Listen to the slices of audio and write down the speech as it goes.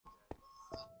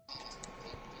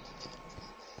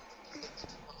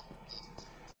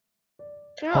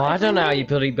You know, Oh, I don't know how you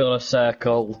bloody build a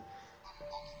circle.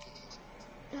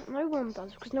 No one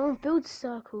does, because no one builds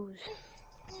circles.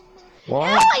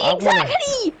 What? Oh,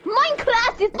 exactly!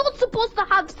 Minecraft is not supposed to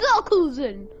have circles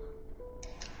in!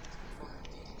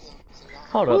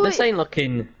 Hold up, this ain't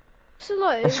looking...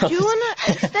 Slow, do you wanna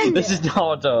extend This it? is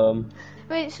not dumb.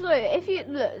 Wait, Slow, if you,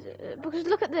 look, because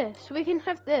look at this, we can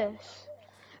have this.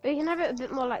 We can have it a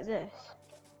bit more like this.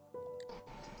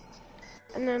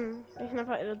 And then we can have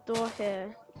like a door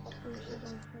here.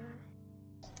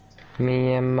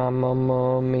 Me and my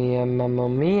mama, me and my mama,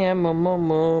 me and my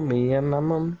mama, me and my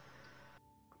mum.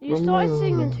 You started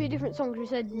singing two different songs. You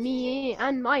said me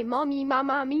and my mommy,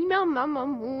 mama, me, mama,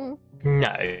 mama.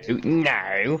 No,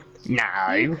 no,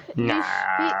 no, You no,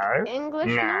 speak English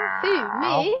no, now? Who?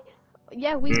 Me?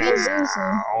 Yeah, we no, do.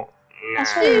 no,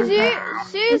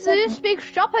 Suzu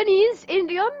speaks Japanese,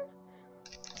 Indian.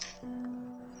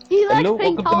 He likes Hello,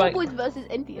 playing welcome to my- Cowboys versus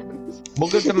Indians.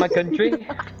 Welcome to my country.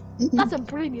 That's a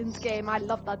brilliant game. I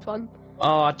love that one.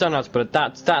 Oh, I don't know how to put it.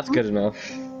 That's good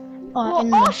enough.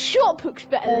 Well, our shop looks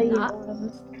better than that.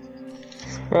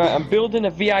 Right, I'm building a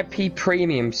VIP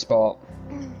premium spot.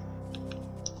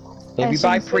 If you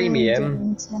buy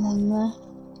premium,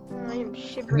 I am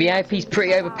shivering. VIP's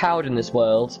pretty overpowered in this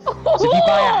world.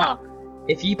 So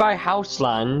if you buy house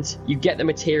land, you get the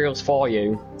materials for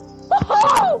you.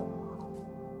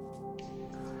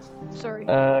 Sorry.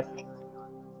 I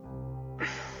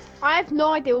have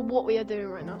no idea what we are doing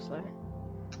right now, so.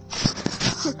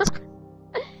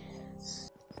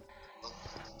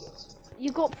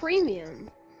 You got premium.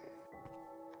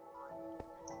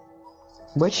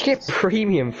 Where'd you get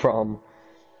premium from?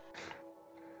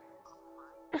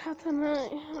 I don't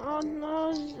know. Oh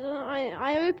no,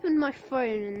 I opened my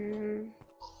phone and...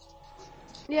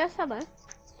 Yes, hello. Tell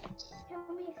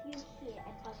me if you hear a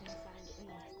buzzing sound in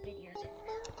this video.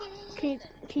 Can you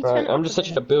Right, turn it I'm up just a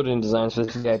searching bit? for building designs for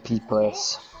this VIP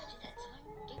place.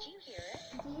 Did you hear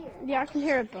it? Yeah, I can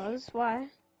hear a buzz. Why? Mum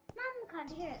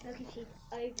can't hear it because she's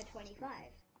over 25.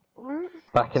 What?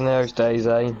 Back in those days,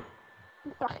 eh?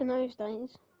 Back in those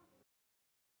days.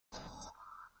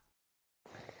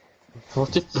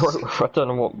 What did bro? I don't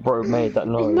know what bro made that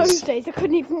In those noise. days, I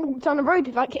couldn't even walk down the road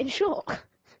without getting shot.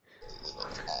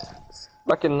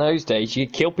 Back in those days, you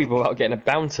could kill people without getting a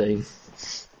bounty.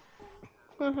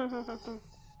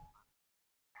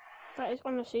 That is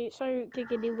honestly so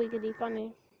giggity wiggity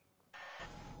funny.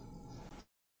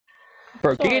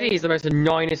 Bro, Sorry. Giggity is the most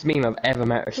annoyingest meme I've ever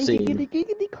met or seen.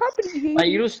 Giggity crappity.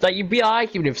 Like you'd be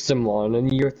arguing with someone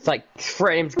and you're like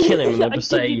threatening to kill him and they'll just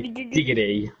say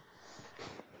Giggity.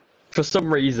 For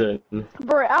some reason.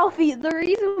 Bro, Alfie, the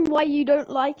reason why you don't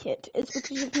like it is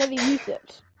because you've never used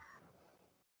it.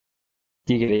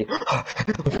 Giggity.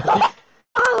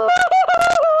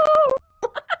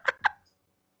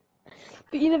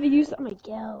 But you never used it. Oh my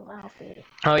god, Alfie.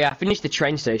 Oh yeah, I finished the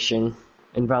train station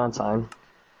in Valentine.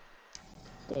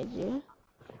 Did you?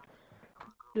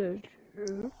 Did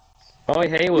you? Oh,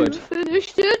 Haywood. You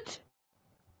finished it?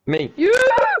 Me. You!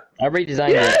 I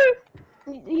redesigned it.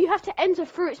 You have to enter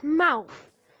through its mouth.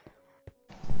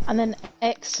 And then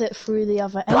exit through the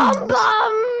other Bum end.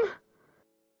 bum!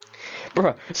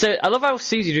 Bro, so I love how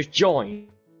Susie just joins,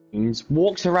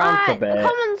 walks around for a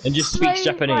bit, and just speaks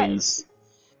Japanese.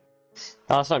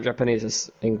 Oh, it's not Japanese, it's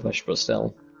English, but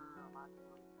still.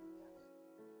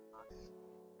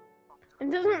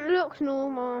 It doesn't look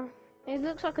normal. It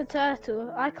looks like a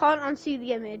turtle. I can't unsee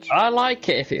the image. I like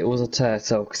it if it was a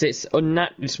turtle, because it's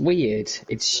it's weird.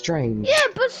 It's strange. Yeah,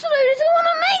 but Sue doesn't want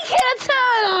to make it a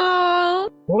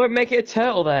turtle! Well, don't make it a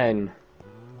turtle then.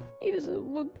 He doesn't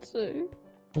want to.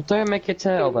 Well, don't make it a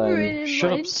turtle then. Ruining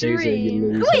Shut my up, Susie, you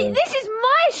dream. loser. Wait, this is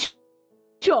my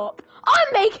shop! I'm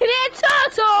making it a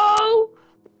turtle!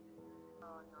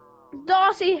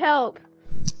 Darcy, help.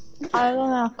 I don't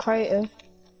know, creative.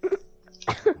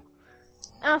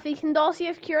 Alfie, can Darcy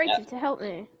have curative to help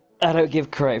me? I don't give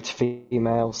credit to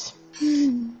females.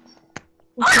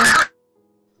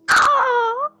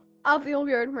 Ah! Alfie,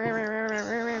 you're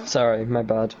good. Sorry, my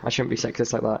bad. I shouldn't be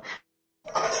sexist like that.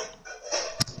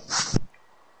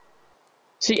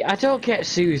 See, I don't get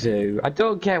Suzu. I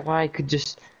don't get why I could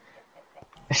just...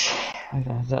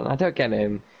 I don't get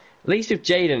him. At least with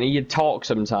Jaden, he'd talk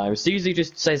sometimes. Suzu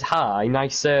just says hi,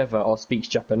 nice server, or speaks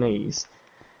Japanese.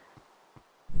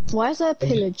 Why is there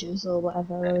pillagers or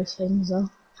whatever those things are?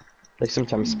 They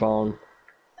sometimes spawn.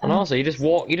 And also, he just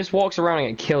walks around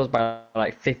and gets killed by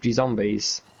like 50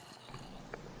 zombies.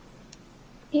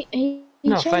 He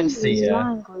No offense changes to you.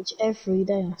 language every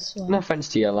day, I swear. No offense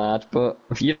to you, lad, but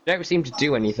you don't seem to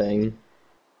do anything.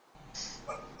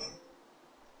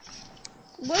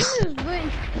 When was going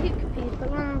to kick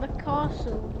people on the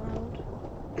castle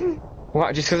world?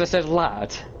 What, just because I said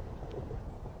lad?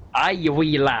 Aye, you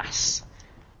wee lass.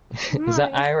 Is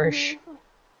that Irish?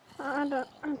 I don't.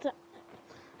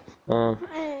 Oh.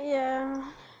 Yeah,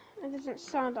 it doesn't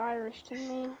sound Irish to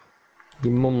me.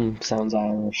 Your mum sounds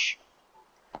Irish.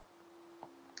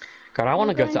 God, I want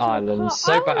to go to Ireland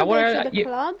so bad. I want to go to the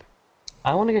club.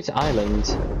 I want to go to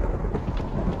Ireland.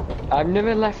 I've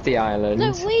never left the island.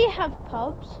 No, we have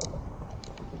pubs.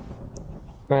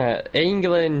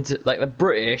 England, like the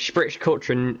British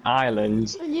culture in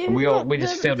Ireland, we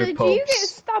just filled with pubs. Do you get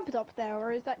stabbed up there,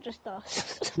 or is that just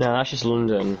us? No, that's just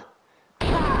London.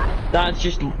 That's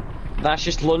just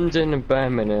London and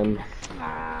Birmingham.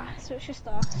 So it's just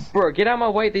us. Bro, get out of my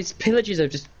way. These pillages are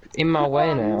just in my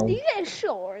way now. Do you get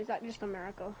shot, or is that just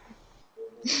America?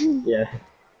 Yeah.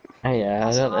 Oh, yeah,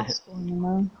 I don't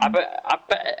know. I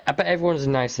bet everyone's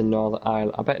nice in Northern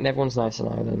Ireland. I bet everyone's nice in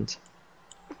Ireland.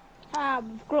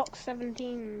 With Glock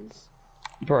 17s.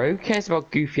 Bro, who cares about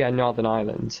goofy Northern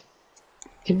Ireland?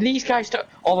 Can these guys stop?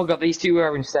 Oh my god, these two are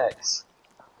having sex.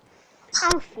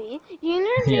 Alfie, you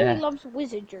know he loves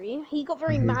wizardry. He got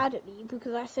very mad at me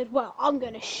because I said, well, I'm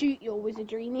going to shoot your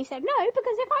wizardry. And he said, no,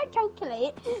 because if I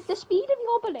calculate, the speed of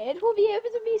your bullet will be able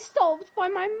to be stopped by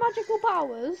my magical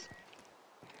powers.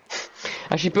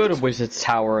 I should build a wizard's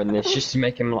tower in this just to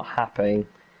make him not happy.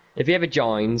 If he ever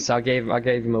joins, I gave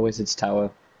him a wizard's tower.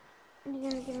 You're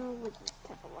going to give him a wizard's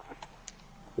tower?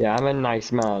 Yeah, I'm a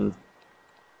nice man.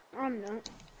 I'm not.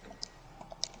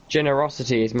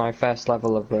 Generosity is my first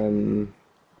level of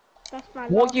That's my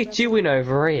What are you doing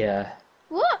over here?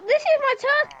 What? This is my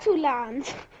turtle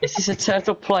land. Is this a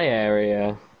turtle play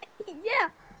area? Yeah.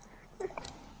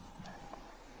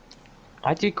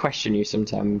 I do question you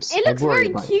sometimes. It looks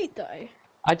very cute though.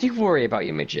 I do worry about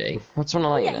you, Midgie. I just want to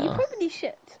let you know. Yeah, you probably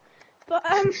should. But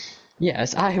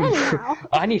Yes, I am.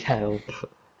 I need help.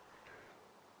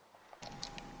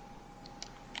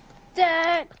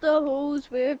 Deck the halls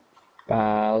with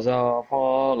boughs of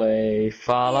holly,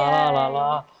 fa la la la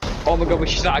la. Oh my god, we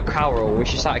should start a carol. We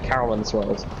should start a carol in this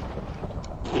world.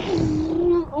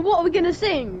 What are we gonna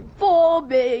sing? 4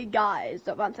 big guys.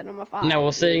 That's number 5. No,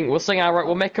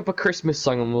 we'll make up a Christmas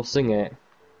song and we'll sing it.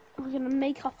 We're gonna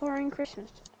make up our own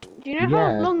Christmas. Do you know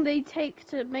how long they take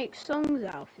to make songs,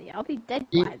 Alfie? I'll be dead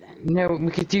by then. No, we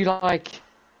could do like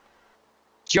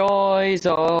Joys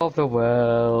of the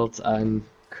World and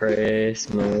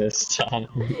Christmas time.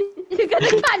 You're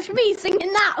gonna catch me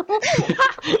singing that.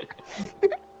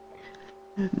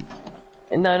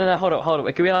 No, hold up.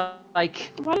 It could be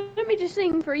like. Why don't we just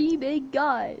sing 3 big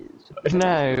guys?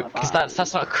 No, because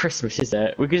that's not Christmas, is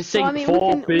it? We could sing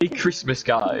four big Christmas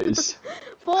guys.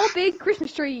 4 big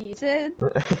Christmas trees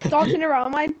dancing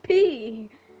around my pee.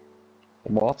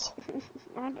 What?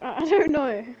 I don't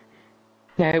know.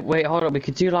 No, wait, hold on. We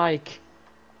could do like.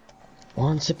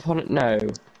 Once upon a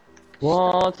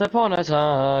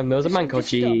time, there was a man called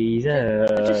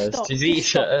Jesus.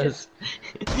 Jesus.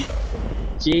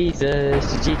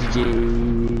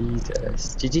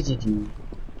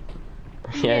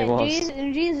 Yeah, it was.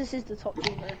 Jesus is the top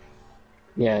leader.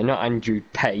 Yeah, not Andrew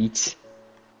Pate.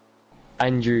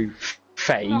 Andrew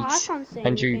Fate. No, I can't say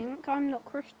anything. I'm not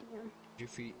Christian. Your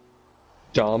feet.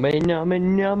 Dominamina.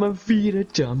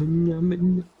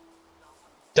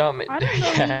 I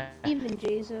don't believe in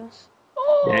Jesus.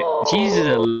 Oh! Yeah, Jesus is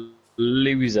a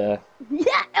loser.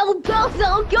 Yeah, El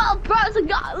Bozo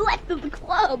got left of the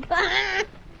club.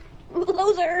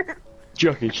 Loser.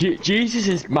 Joking. Jesus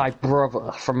is my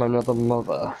brother from another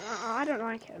mother. I don't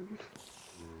like him.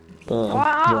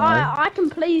 Yeah. I can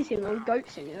please him on Goat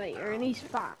Simulator, and he's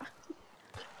fat.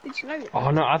 Did you know that?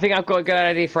 Oh no, I think I've got a good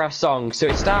idea for our song. So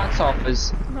it starts off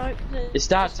as. No, it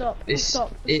starts. Stop.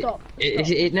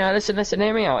 No, listen.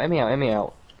 Hear me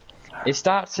out. It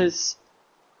starts as.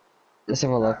 Let's have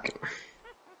a look.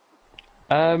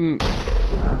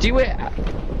 Do it.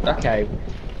 Okay.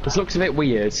 This looks a bit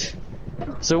weird.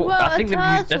 So well, I think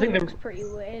the looks pretty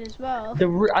weird as well.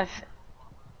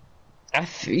 I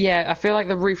feel like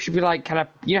the roof should be like kind of.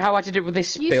 You know how I did it with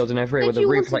this building over here, with the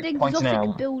roof like pointing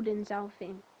out. Buildings,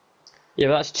 Alfie. Yeah,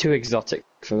 but that's too exotic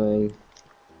for me.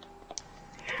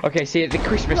 Okay, see the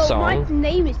Christmas song. My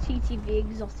name is TTV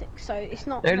Exotic, so it's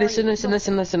not. No, listen.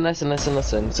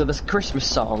 So this Christmas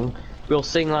song, we'll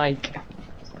sing like.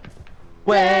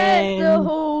 When.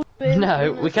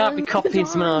 No, we can't be copying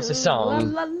someone else's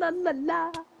song. La, la, la,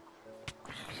 la.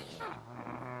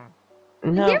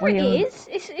 No, there it is.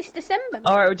 It's December.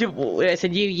 Alright, it's a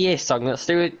New Year song. Let's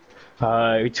do it.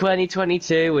 Oh,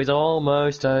 2022 is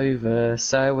almost over,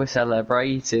 so we're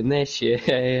celebrating this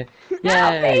year.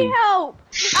 Yay! Help!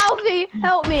 Alfie,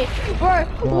 help me. Bro,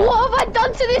 what have I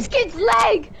done to this kid's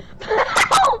leg?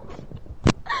 Help!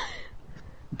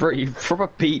 Bro, you proper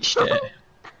beached it.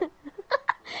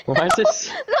 Why is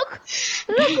this? Look.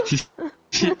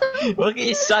 Look at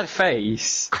his sad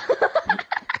face.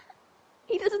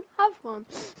 He doesn't have one.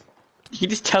 You can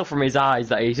just tell from his eyes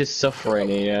that he's just suffering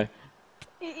here.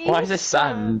 Why is this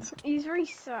sand? He's very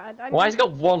sad. Why has he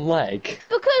got one leg?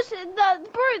 Because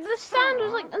the sand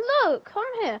was like, look, come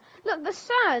here. Look, the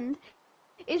sand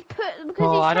is put because.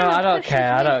 Oh, I don't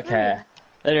care.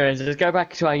 Anyways, let's go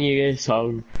back to our New Year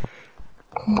song.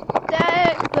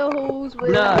 Deck the halls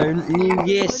with No, New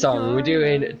Year song. We're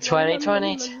doing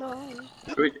 2020.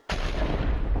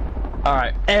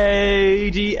 Alright.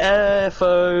 ADFORD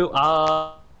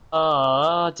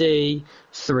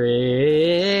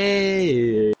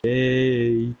 3.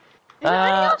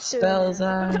 That spells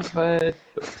Adford.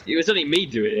 It was only me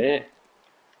doing it.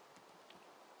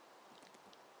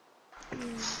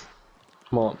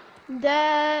 Come on.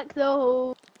 Deck the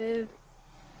halls with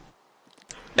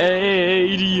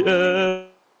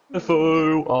ADFORD.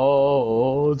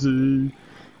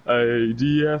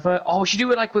 ADFO. Oh, we should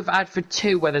do it like with Adford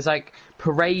 2, where there's like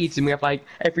parades and we have like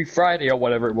every Friday or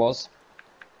whatever it was.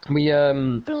 We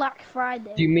Black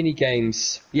Friday. do mini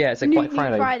games. Yeah, it's like Black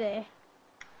Friday.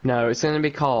 No, it's gonna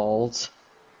be called.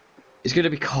 It's gonna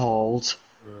be called.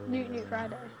 New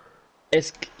Friday.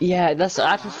 It's that's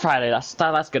Adford Friday.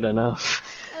 That's good enough.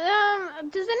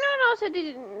 Does anyone else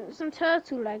do some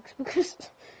turtle legs? Because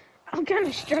I'm kind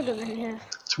of struggling here.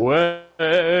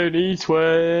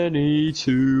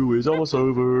 2022 is almost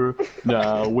over.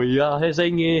 Now we are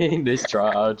singing this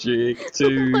tragic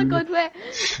tune. Oh my god, wait.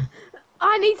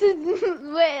 I need to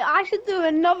wait. I should do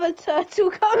another turtle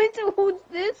coming towards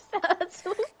this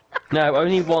turtle. No,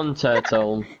 only one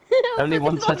turtle. Only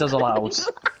one turtle's allowed.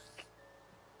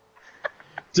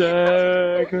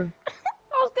 Dagger.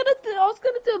 I was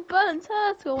gonna do a burnt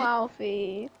turtle,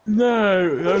 Alfie.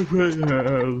 No,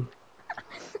 no.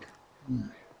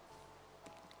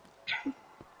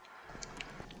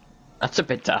 That's a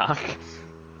bit dark.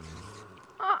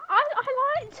 I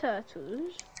like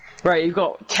turtles. Right, you've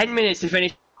got 10 minutes to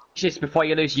finish this before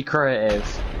you lose your creative.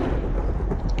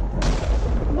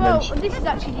 Well, this is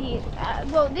actually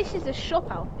this is a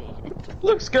shop outfit.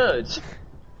 Looks good.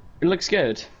 It looks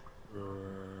good.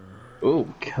 Oh,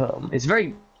 come! It's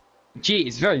very,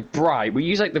 it's very bright. We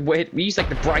use like the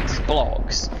brightest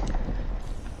blocks.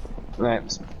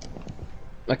 Right.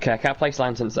 Okay, I can't place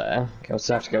lanterns there. Okay, I'll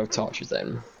still have to go with torches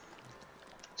then.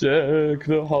 Deck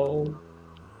the hall.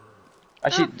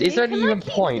 Actually, is there any even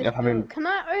point of having? Can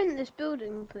I own this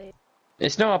building, please?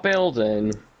 It's not a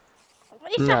building.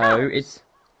 It's a house.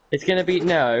 It's gonna be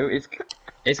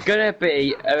It's gonna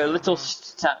be a little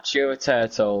statue of a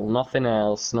turtle. Nothing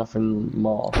else. Nothing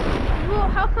more. Well,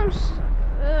 how come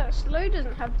Slow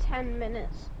doesn't have 10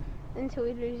 minutes until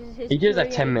he loses his? He does have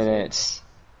 10 minutes.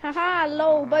 Haha,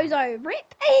 lol, bozo,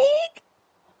 rip pig.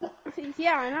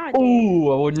 Yeah, I know.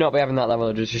 Ooh, I would not be having that level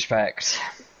of disrespect.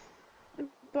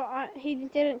 But he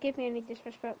didn't give me any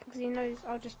disrespect because he knows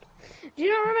I'll just. Do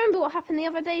you not remember what happened the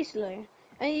other day, Slow?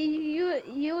 And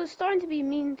you were starting to be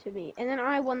mean to me, and then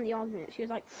I won the argument. She was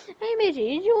like, "Hey,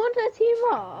 Midgie, did you want to team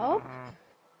up?"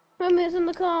 When we was in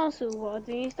the castle, what?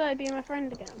 And you started being my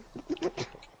friend again.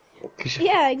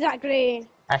 Yeah, exactly.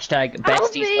 Hashtag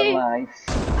besties for life.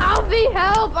 Alfie,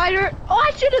 help! I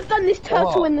should have done this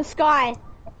turtle in the sky.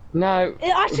 No.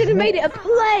 I should have made it a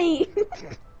plane.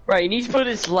 Right, you need to put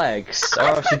its legs. Or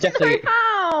I should definitely.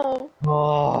 How?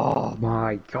 Oh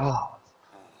my god.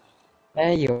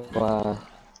 There you are.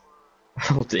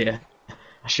 Oh dear.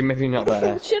 Actually, maybe not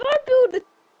there. Should I build a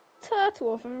turtle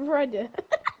off of Reddit?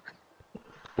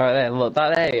 Right there, look,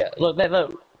 there you look there,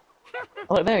 look.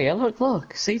 Look there you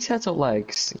look. See turtle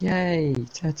legs. Yay,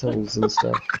 turtles and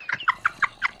stuff.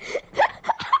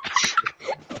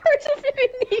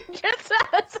 Ninja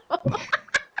turtle.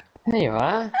 There you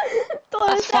are.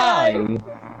 That's fine.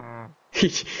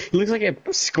 He looks like a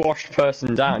squashed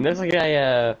person down. He looks like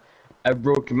a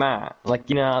rug mat, like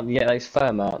you know, you get those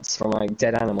fur mats from like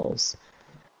dead animals.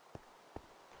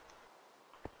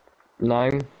 No?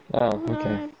 Oh,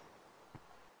 okay.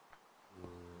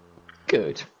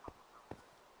 Good.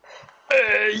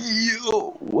 Hey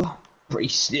yo!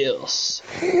 Brace this.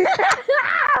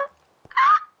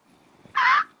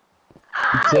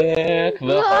 Take the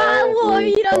what have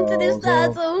you done to this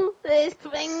turtle? This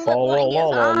thing looks like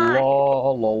it's eye.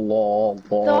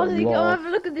 Darling, go have a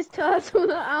look at this turtle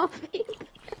that Alfie.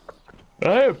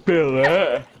 I feel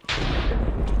that.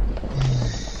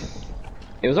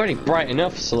 It was already bright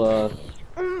enough, Slow.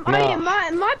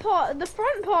 My part, the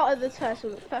front part of the turtle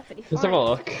looks perfectly fine. Let's have a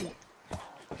look.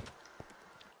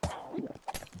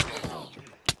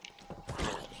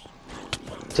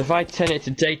 So if I turn it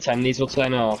to daytime, these will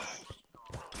turn off.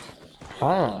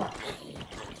 Ah.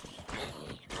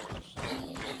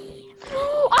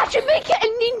 I should make it a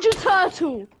Ninja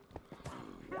Turtle!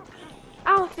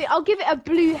 Alfie, I'll give it a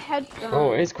blue headband.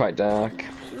 Oh, it is quite dark.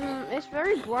 It's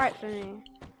very bright for me.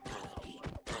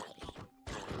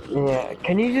 Yeah,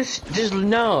 can you just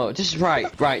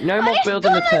right, no more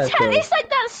building the Donatello, turtle. it's like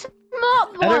that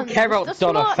smart one. I don't care about The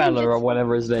smart Donatello ninja- or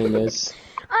whatever his name is.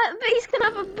 But he's gonna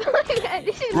have a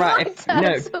this is Right,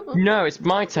 my turtle. no, it's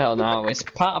my turtle now. It's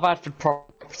part of Adford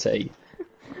property.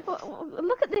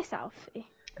 Look at this, Alfie.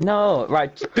 No,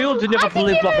 right, build another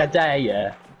blue block a day,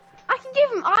 yeah. I can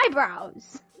give him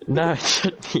eyebrows. No, it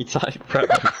shouldn't be eyebrows.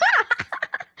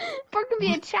 Bro can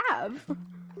be a chav.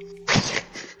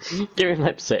 Give him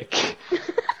lipstick.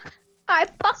 I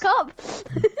fuck up.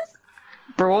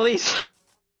 Bro, all these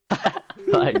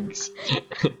legs.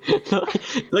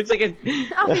 Looks like a.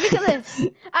 Alfie, look at this.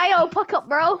 Ayo, fuck up,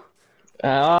 bro.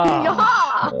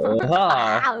 Ah.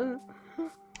 Ah.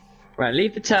 Right,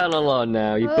 leave the turtle alone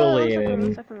now. You're bullying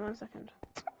him. One second.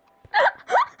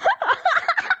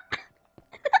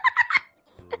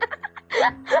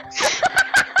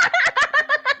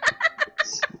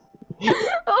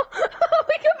 Oh,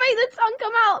 we can make the tongue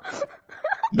come out.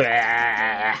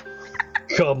 Bah.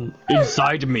 Come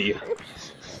inside me.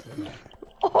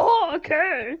 Oh,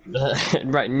 okay.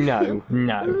 Right, no.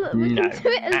 Look, we can do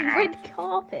it as red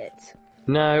carpet.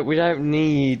 No, we don't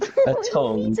need a It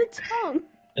tongue. needs a tongue.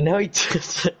 No, he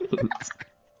doesn't.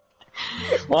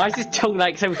 Why is his tongue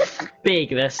like so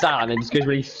big at the start and then just goes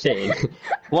really thin?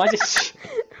 Why is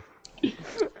it?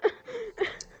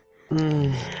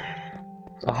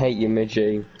 I hate you,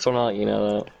 Midgie. So I'll let you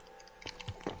know that.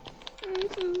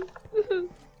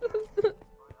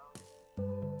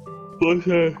 What's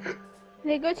that?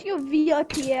 They go to your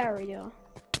VIP area.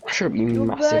 Shut up, you Your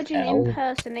massive virgin L.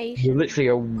 impersonation. You're literally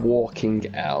a walking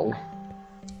L.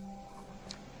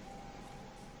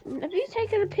 Have you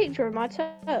taken a picture of my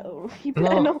turtle? You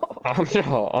better No, not. I'm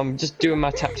not. I'm just doing my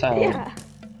tap down. Yeah.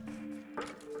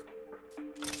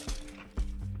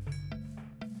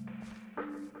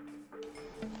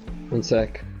 One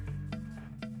sec.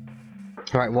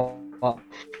 Right, what? What?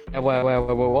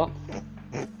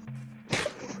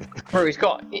 Bro, he's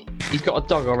got a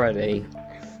dog already.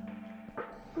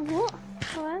 What?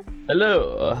 What?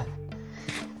 Hello.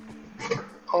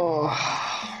 Oh.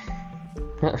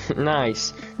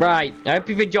 Nice. Right, I hope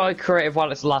you've enjoyed creative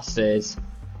while it's lasted. He's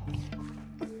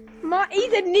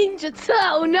a ninja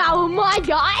turtle now, my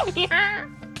guy.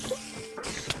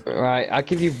 Right, I'll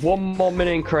give you 1 more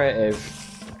minute in creative.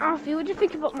 Alfie, what do you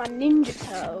think about my ninja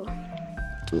turtle?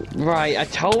 Right, I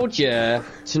told you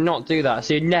to not do that,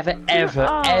 so you're never, ever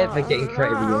getting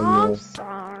creative again. I'm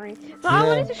sorry. But I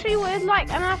wanted to show you what it's like,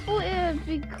 and I thought it would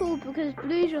be cool because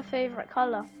blue's your favourite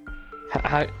colour.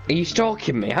 How, are you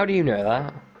stalking me? How do you know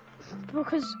that?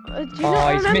 Because, do you Oh,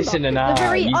 not he's remember? missing an The eye.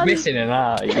 very He's missing an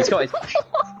eye. He's got his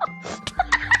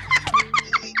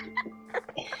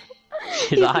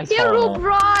eyes Hero falling out.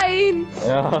 Brian!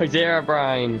 Oh, dear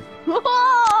Brian.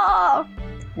 Oh!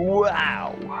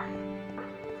 Wow.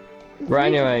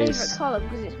 Right, Blue's your anyways. favourite colour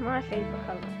because it's my favourite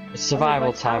colour. It's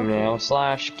survival time now.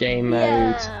 / game mode.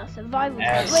 Yeah, survival time.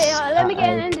 S Wait, let me get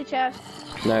 -I. an ender chest.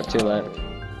 Nope, too late.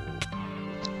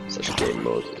 Such game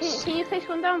mode. Can you place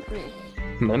one down for me?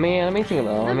 Let me think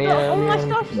about that. I've got all my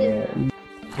stuff here.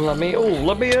 Let me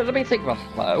think about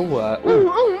that.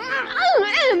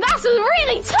 That's a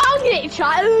really tongue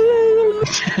itcher.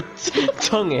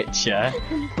 Tongue itcher.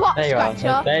 Butt There you are.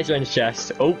 scratcher. There's your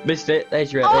chest. Oh, missed it.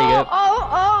 There's your. There you go.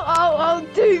 Oh,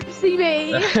 doopsie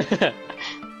me.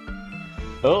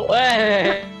 Oh,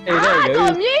 hey, there I you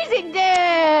got go. music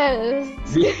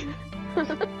discs.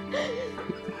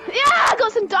 Yeah, I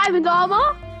got some diamond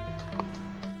armor.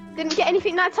 Didn't get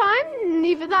anything that time.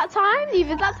 Neither that time.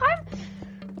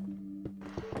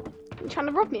 You're trying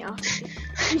to rob me, Alfie.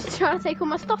 You're trying to take all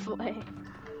my stuff away.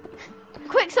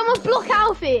 Quick, someone block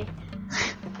Alfie.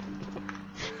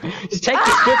 Just take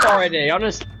your stuff already,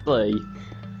 honestly.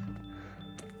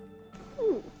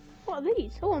 Ooh, what are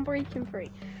these? Oh, I'm breaking free.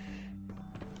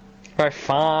 Right,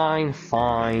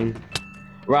 fine.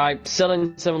 Right,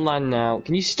 selling some land now.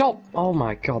 Can you stop? Oh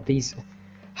my god, these.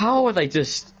 How are they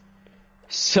just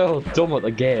so dumb at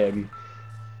the game?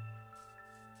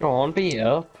 Go on, beat it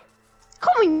up.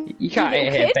 Come on, You can't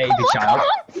little hit a kid. baby Come on, child.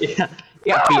 come Yeah,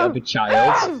 you can't beat up a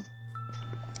child.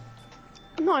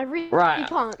 No, I really Right.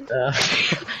 can't.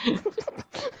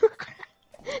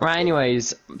 Right,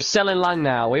 anyways, selling land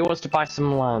now. He wants to buy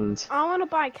some land. I want to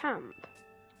buy a camp.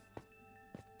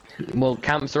 Well,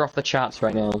 camps are off the charts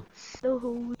right now.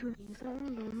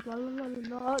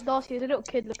 Darcy, there's a little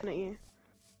kid looking at you.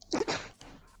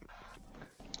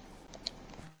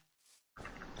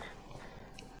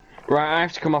 Right, I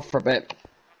have to come off for a bit.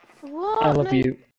 What? I love No, you.